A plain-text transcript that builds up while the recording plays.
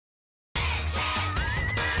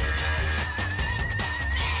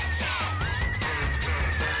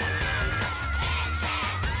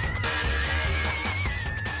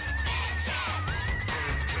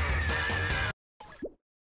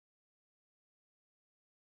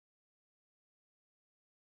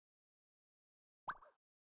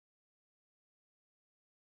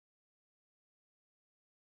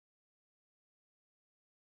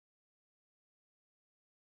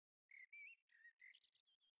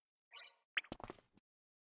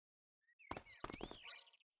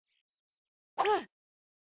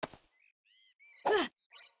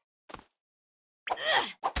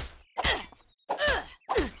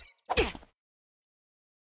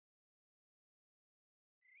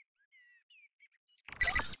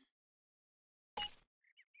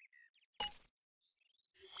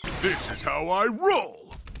This is how I roll!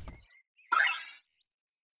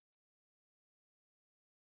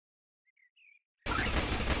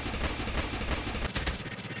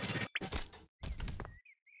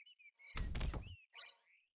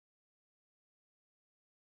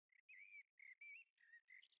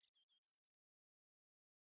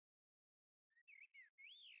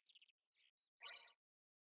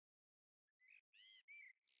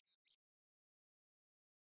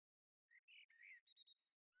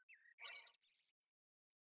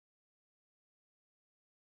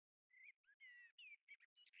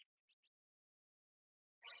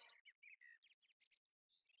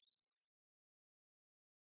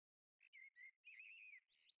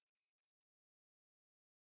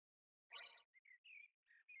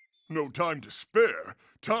 No time to spare.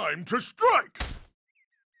 Time to strike!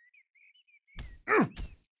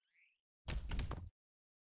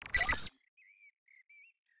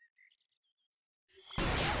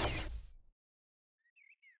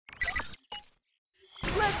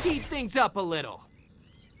 Let's heat things up a little.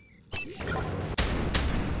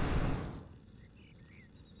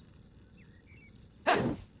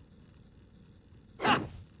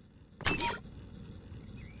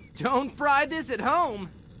 Don't fry this at home.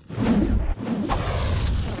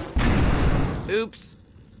 Oops.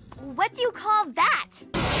 What do you call that?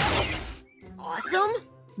 Awesome?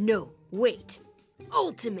 No, wait.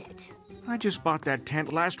 Ultimate. I just bought that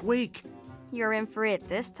tent last week. You're in for it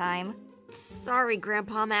this time. Sorry,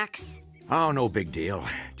 Grandpa Max. Oh, no big deal.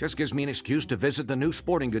 Just gives me an excuse to visit the new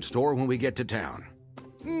sporting goods store when we get to town.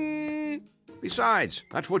 Besides,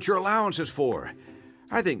 that's what your allowance is for.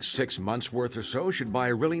 I think 6 months' worth or so should buy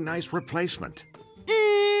a really nice replacement.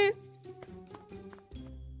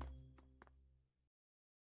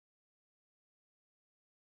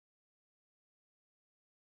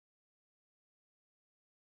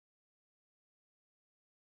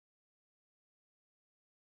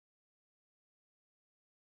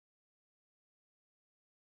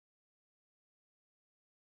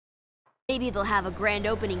 Maybe they'll have a grand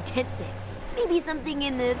opening tent sale. Maybe something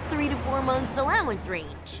in the 3 to 4 months allowance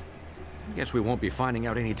range. Guess we won't be finding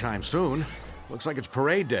out anytime soon. Looks like it's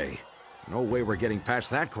parade day. No way we're getting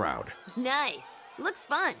past that crowd. Nice. Looks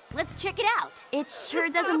fun. Let's check it out. It sure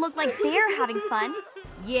doesn't look like they're having fun.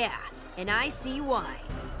 Yeah, and I see why.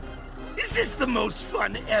 Is this the most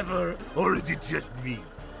fun ever, or is it just me?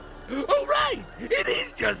 Oh, right! It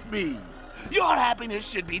is just me! Your happiness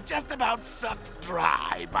should be just about sucked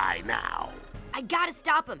dry by now. I gotta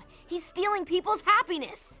stop him. He's stealing people's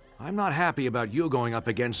happiness. I'm not happy about you going up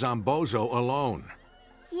against Zombozo alone.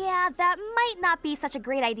 Yeah, that might not be such a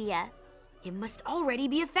great idea. It must already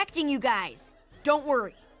be affecting you guys. Don't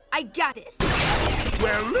worry. I got this.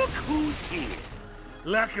 Well, look who's here.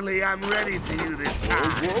 Luckily, I'm ready for you this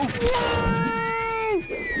time.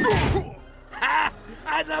 Ha!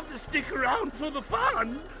 I'd love to stick around for the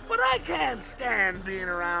fun, but I can't stand being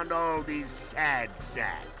around all these sad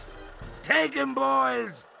sacks. Take 'em,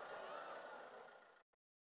 boys!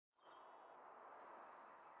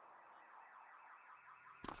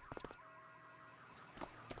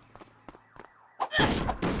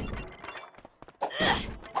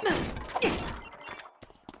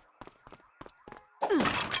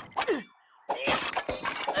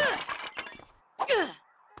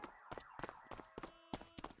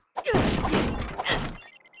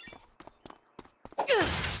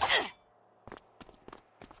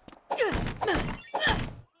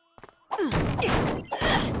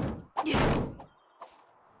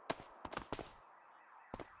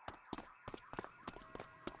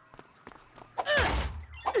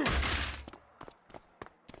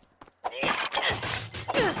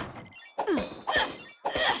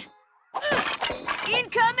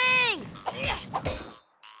 Incoming!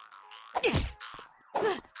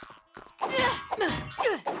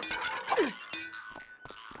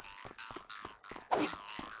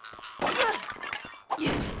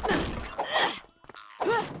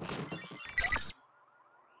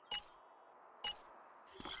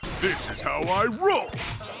 This is how I roll!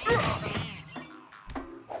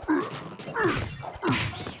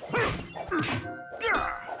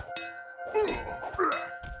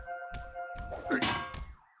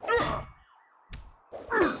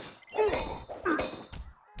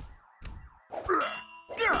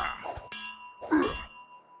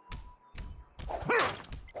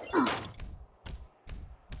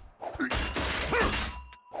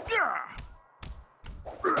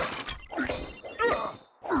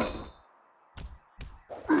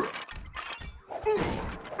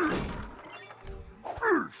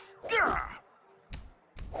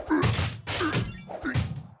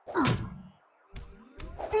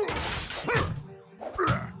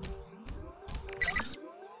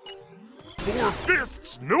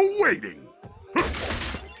 tasks, no waiting.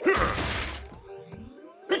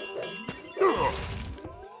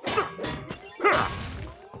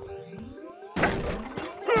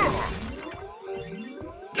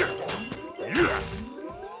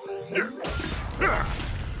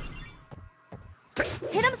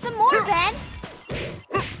 Hit him some more, Ben!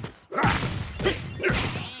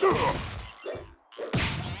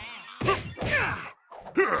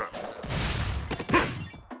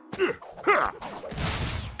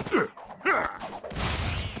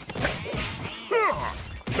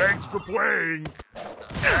 Thanks for playing.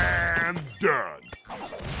 And done.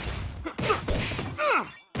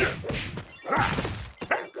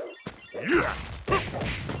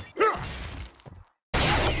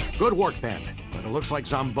 Good work, Ben. But it looks like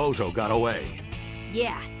Zombozo got away.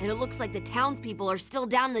 Yeah, and it looks like the townspeople are still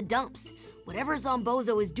down in the dumps. Whatever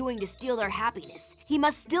Zombozo is doing to steal their happiness, he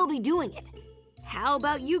must still be doing it. How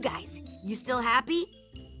about you guys? You still happy?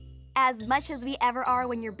 As much as we ever are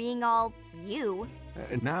when you're being all you.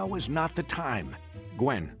 Now is not the time.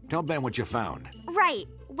 Gwen, tell Ben what you found. Right.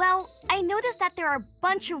 Well, I noticed that there are a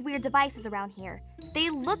bunch of weird devices around here. They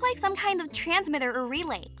look like some kind of transmitter or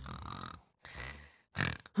relay.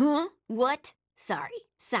 Huh? What? Sorry,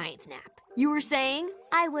 science nap. You were saying?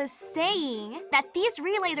 I was saying that these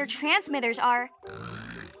relays or transmitters are...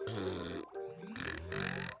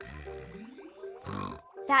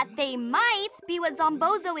 that they might be what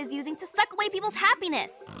Zombozo is using to suck away people's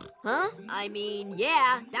happiness. Huh? I mean,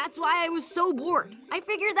 yeah, that's why I was so bored. I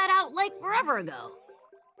figured that out like forever ago.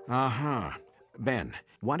 Uh-huh. Ben,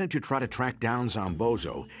 why don't you try to track down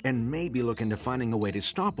Zombozo and maybe look into finding a way to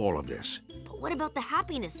stop all of this? But what about the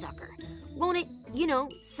happiness sucker? Won't it,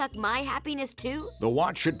 suck my happiness too? The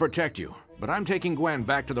watch should protect you, but I'm taking Gwen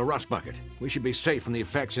back to the rust bucket. We should be safe from the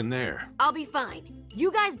effects in there. I'll be fine.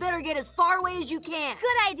 You guys better get as far away as you can.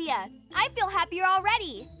 Good idea. I feel happier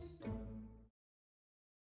already.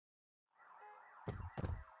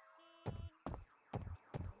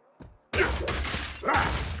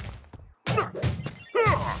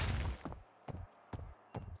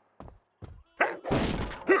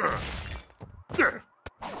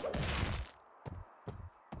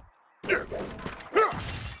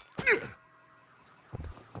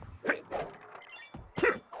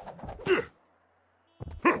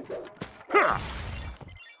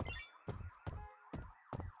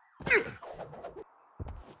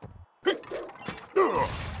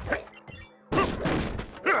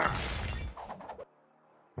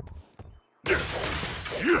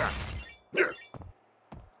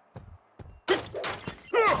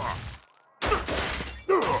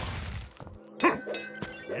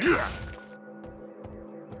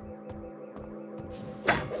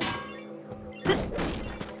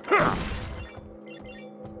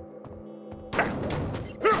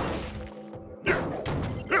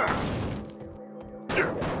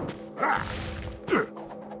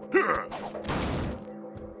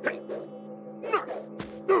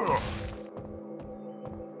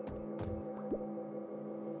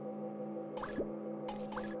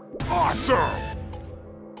 Awesome!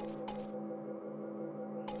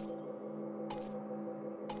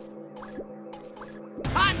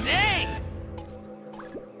 Hot dang!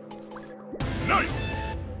 Nice!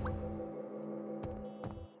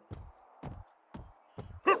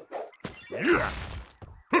 Yeah!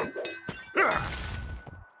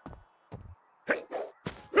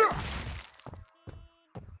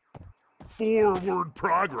 Forward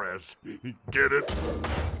progress. Get it?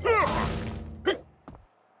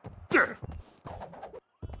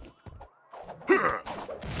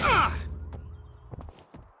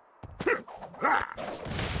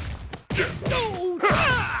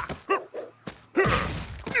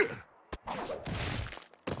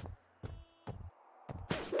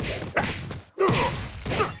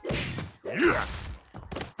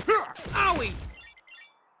 Owie!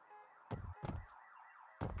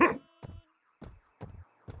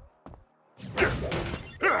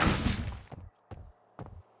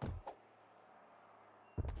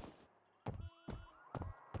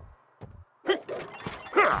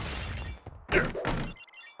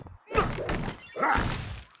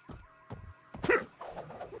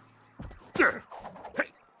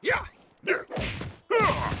 Yeah!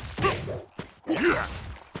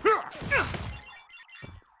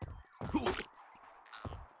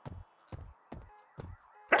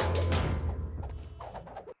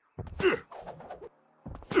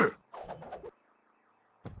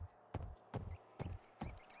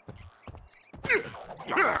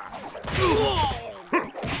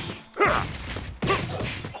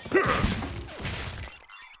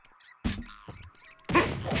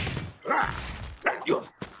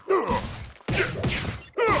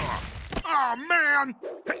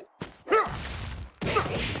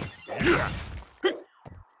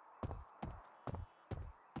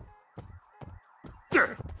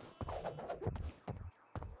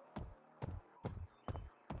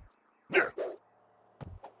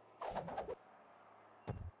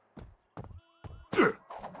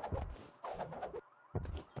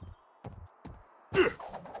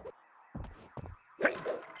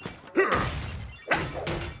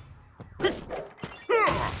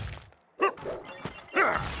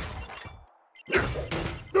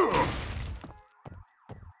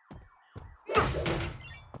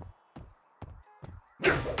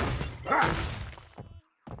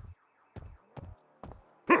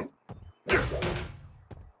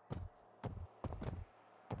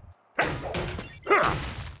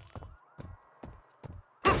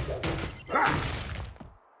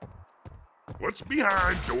 What's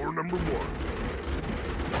behind door number 1?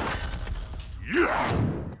 Yeah!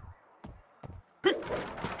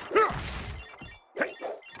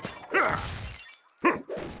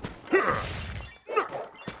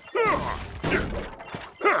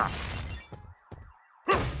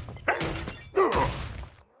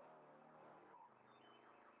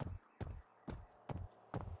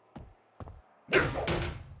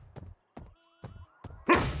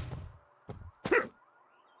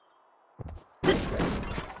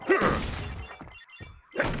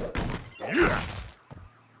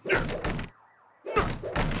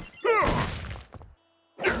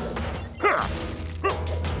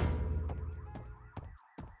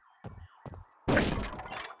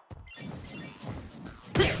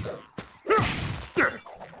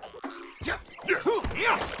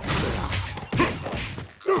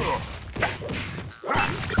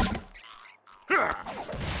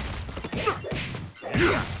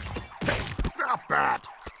 Stop that!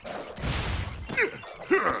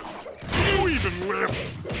 You even live!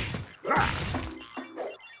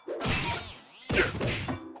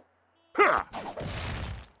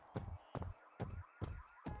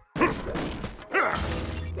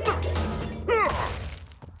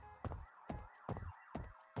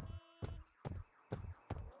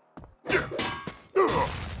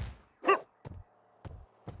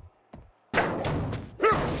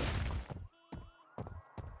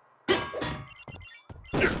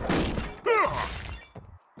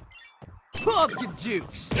 Pumpkin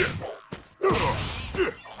jukes!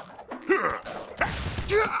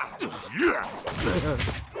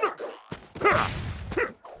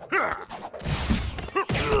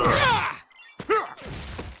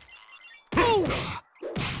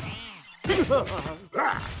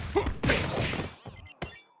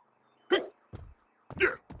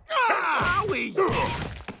 Owie!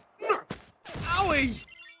 Owie!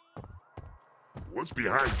 What's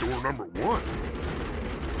behind door number 1?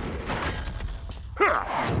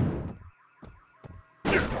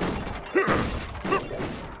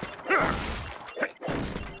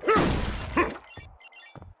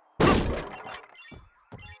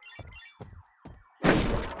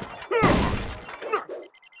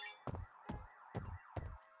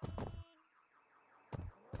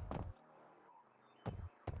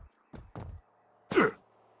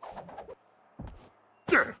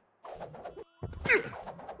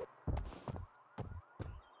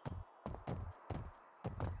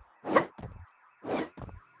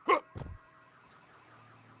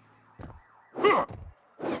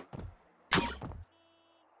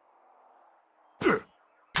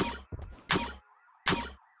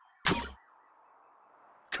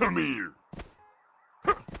 Come here.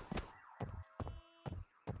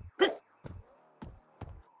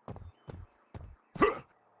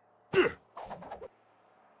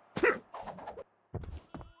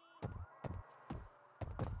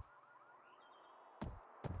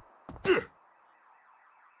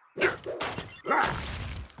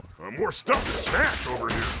 More stuff to smash over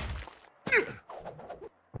here.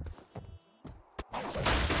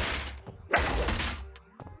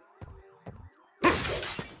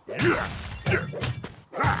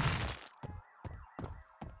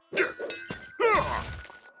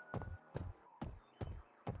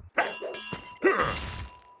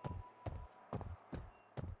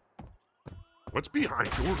 What's behind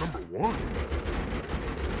door number 1?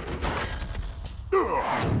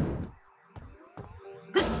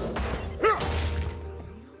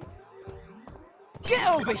 Get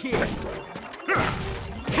over here!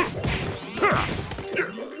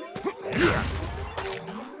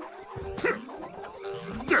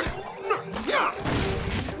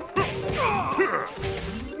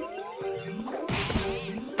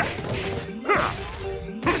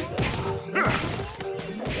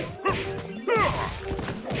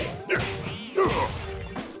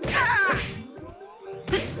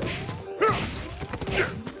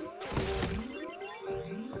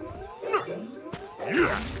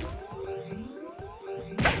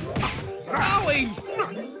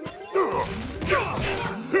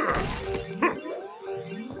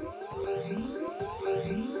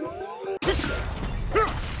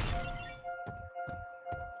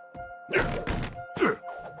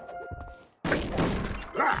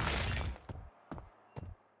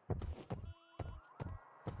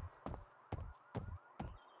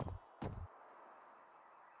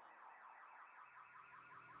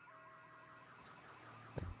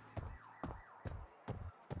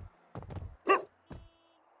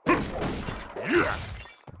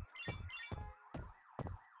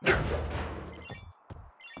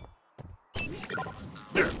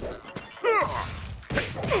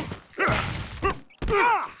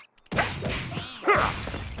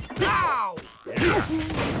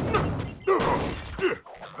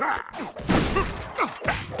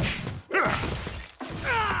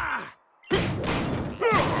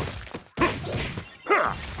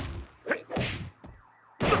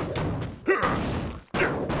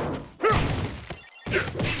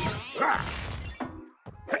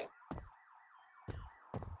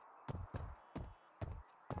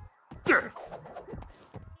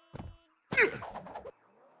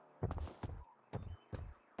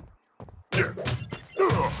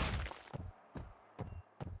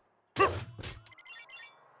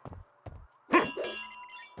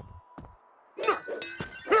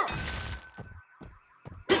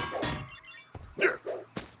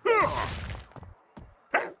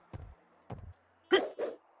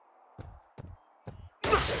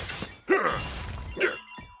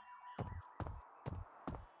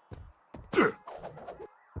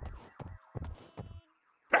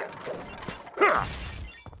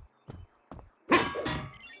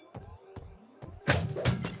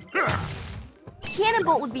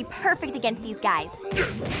 Cannonbolt would be perfect against these guys.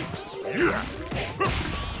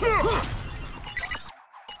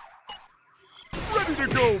 Ready to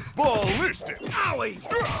go ballistic! Owie!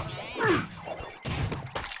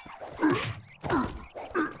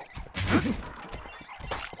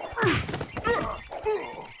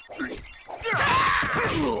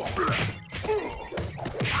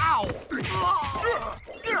 Ow!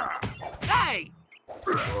 Hey!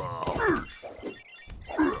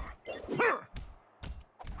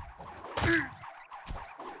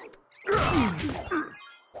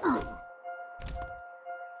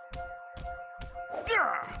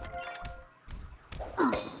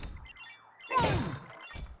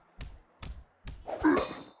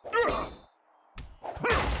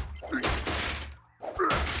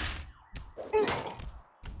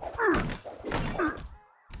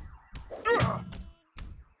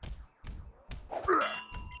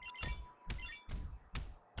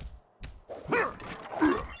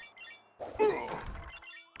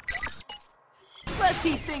 Let's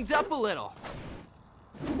heat things up a little.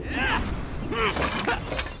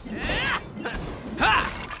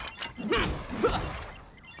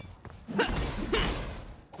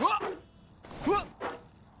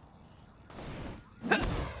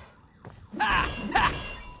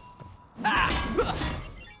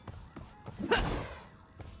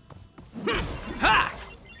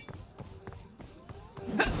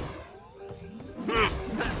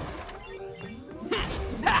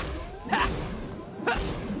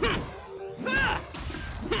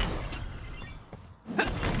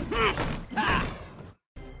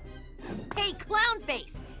 Hey,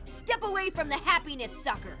 Clownface! Step away from the happiness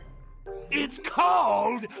sucker! It's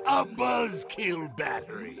called a buzzkill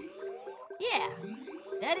battery. Yeah,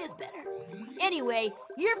 that is better. Anyway,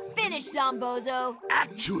 you're finished, Zombozo.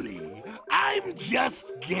 Actually, I'm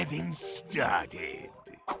just getting started.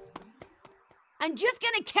 I'm just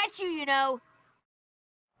gonna catch you, you know.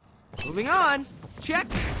 Moving on. Check.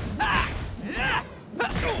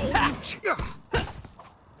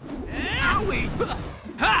 Owie!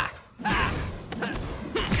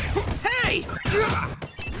 Hey!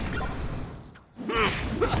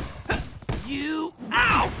 You!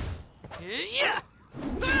 Ow! Yeah!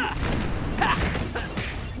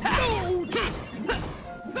 Ouch!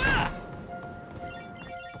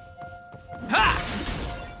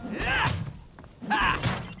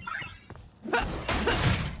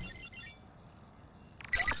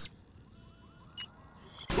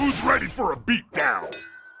 Who's ready for a beatdown?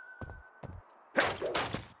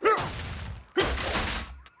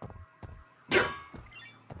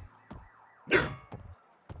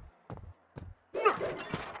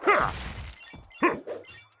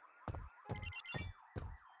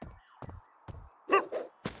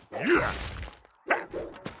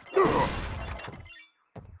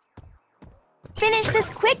 Finish this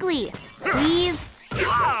quickly, please.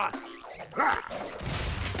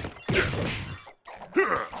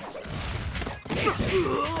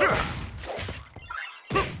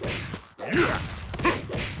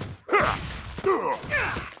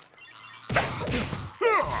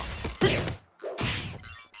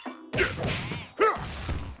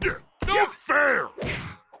 No fair!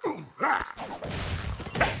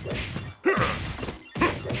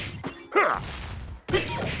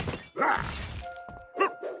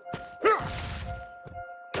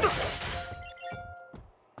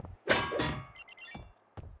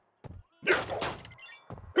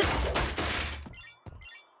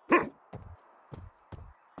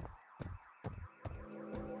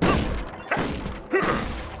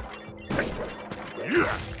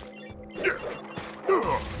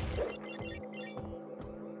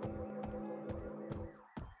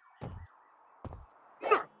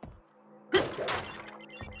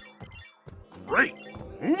 Great.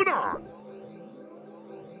 Moving on.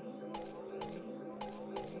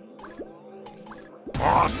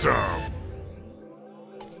 Awesome.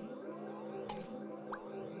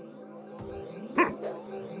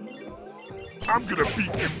 I'm gonna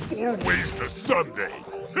beat you 4 ways to Sunday.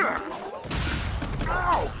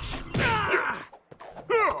 Ouch!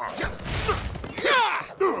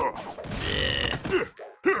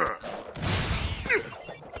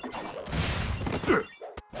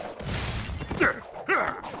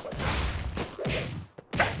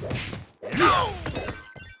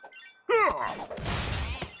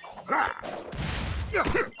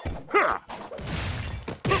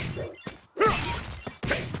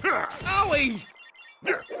 Owie!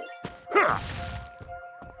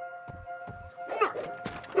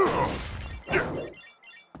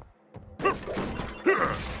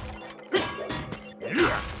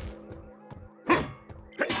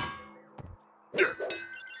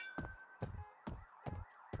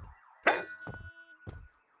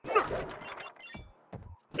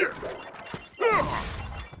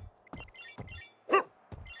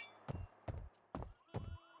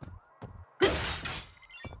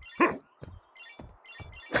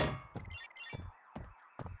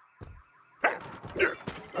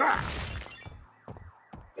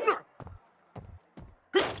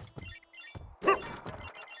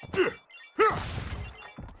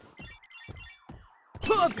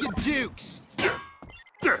 Pull up your dukes! Ouch!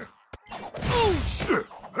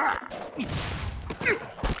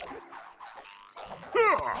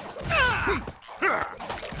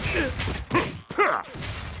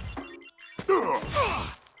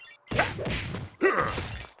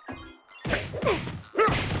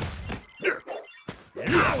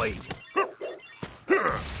 Owie!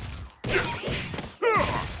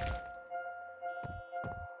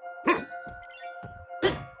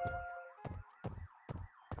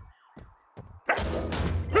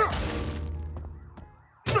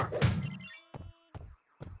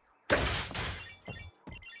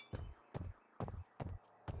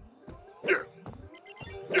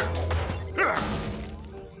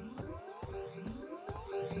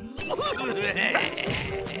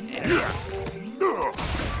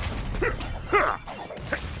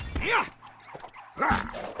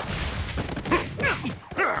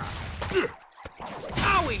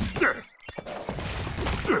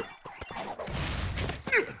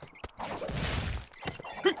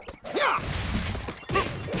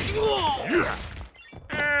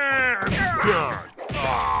 And done.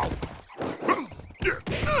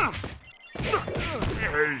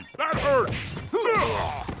 Hey, that hurts.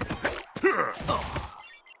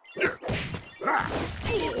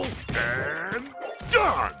 And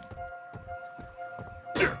done.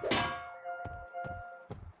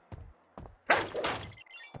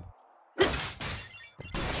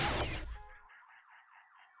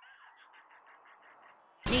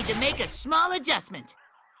 Need to make a small adjustment.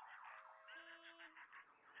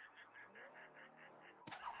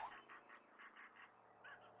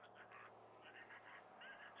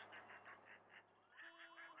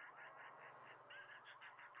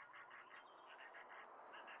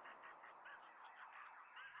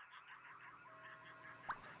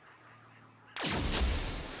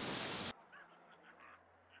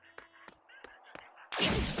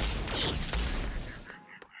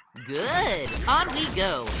 Good. On we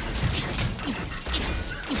go.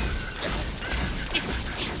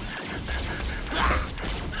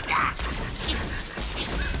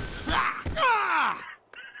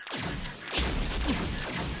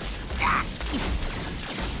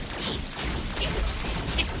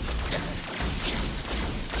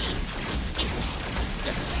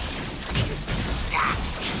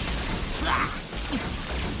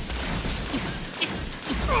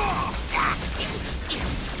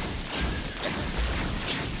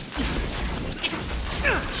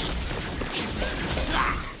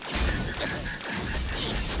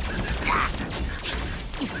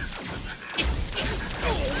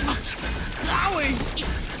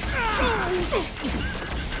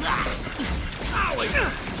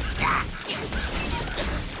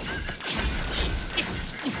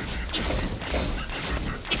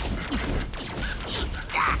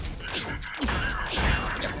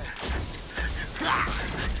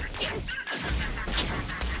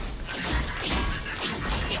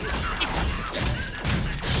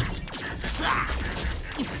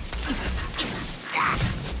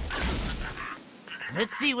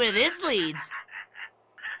 Let's see where this leads.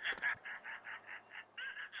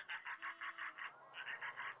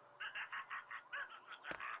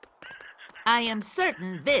 I am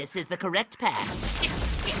certain this is the correct path.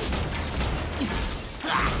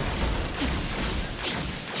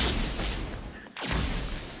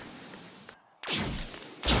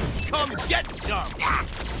 Come get some!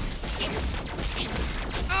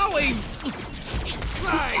 Owie!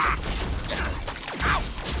 Right!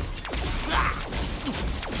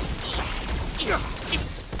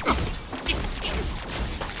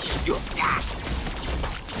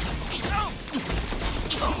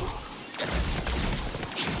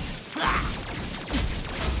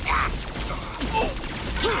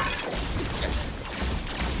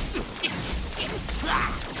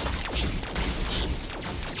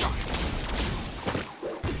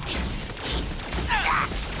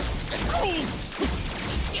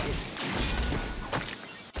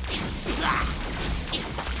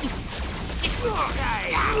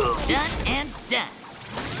 Done and done.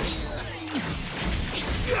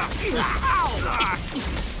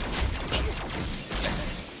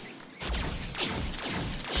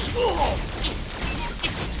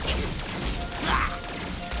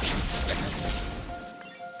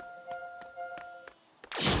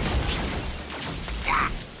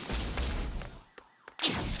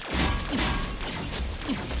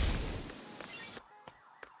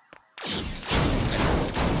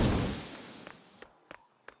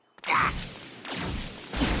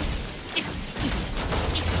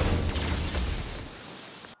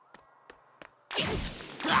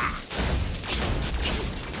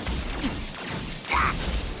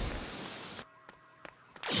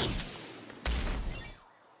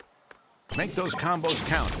 Make those combos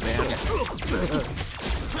count, man.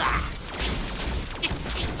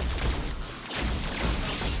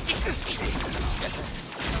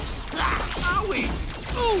 Owie!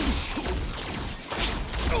 Ouch!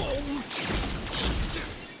 Ouch!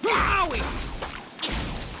 Owie!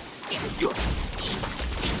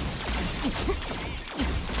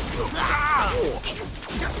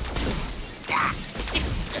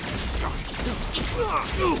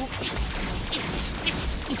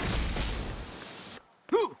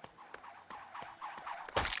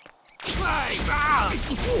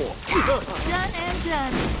 Done and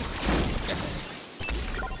done.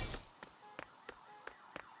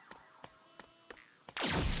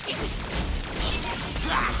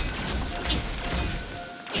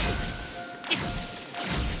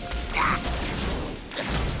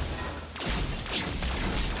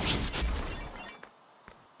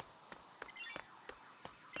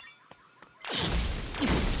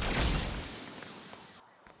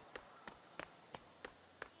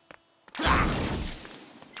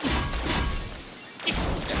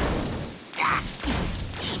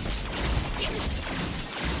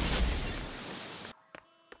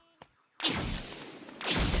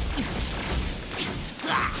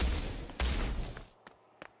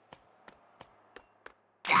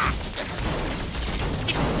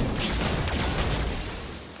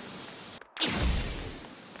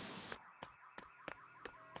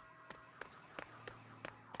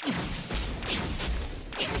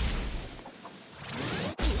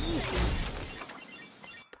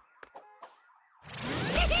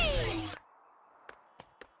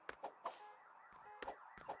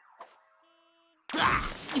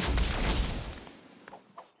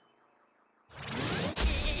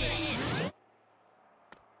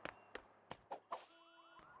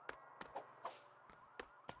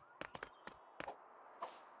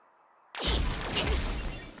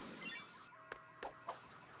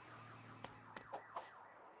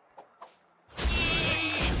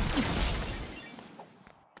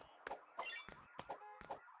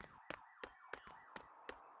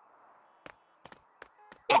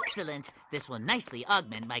 Excellent. This will nicely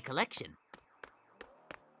augment my collection.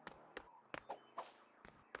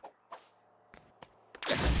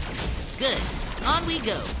 Good. On we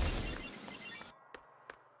go.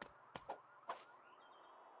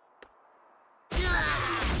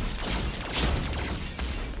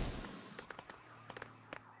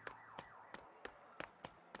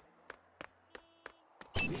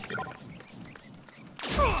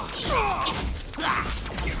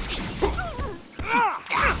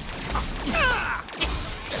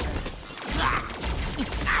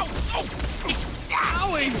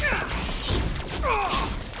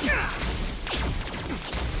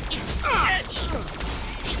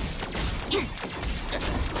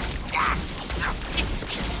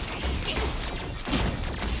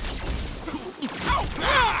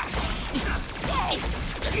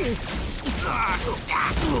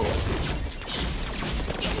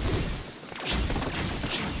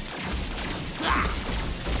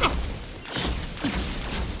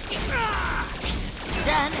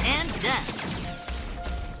 Done and done.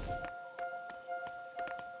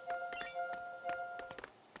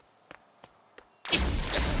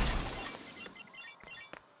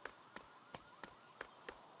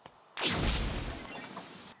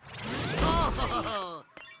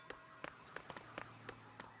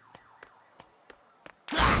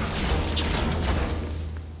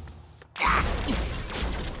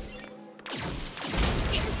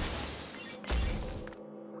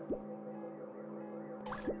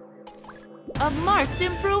 A marked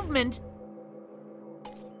improvement.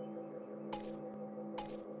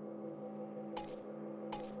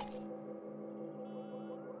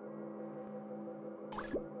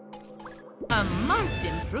 A marked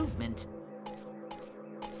improvement.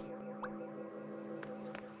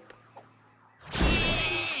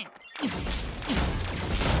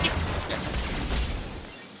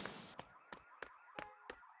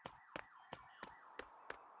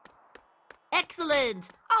 Excellent!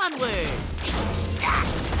 Onward!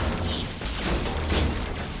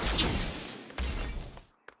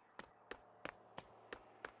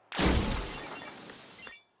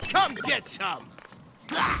 Come get some!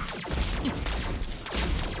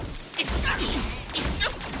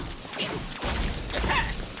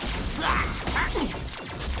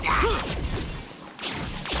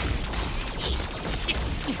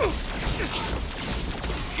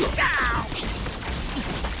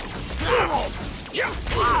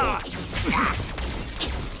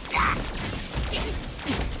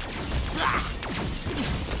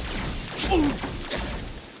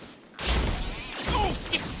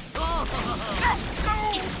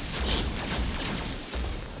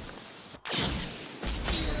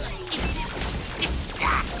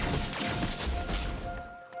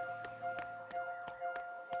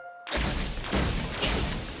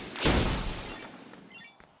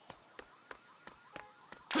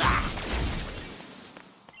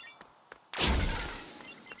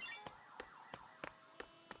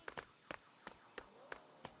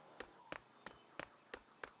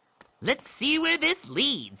 Let's see where this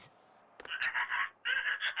leads.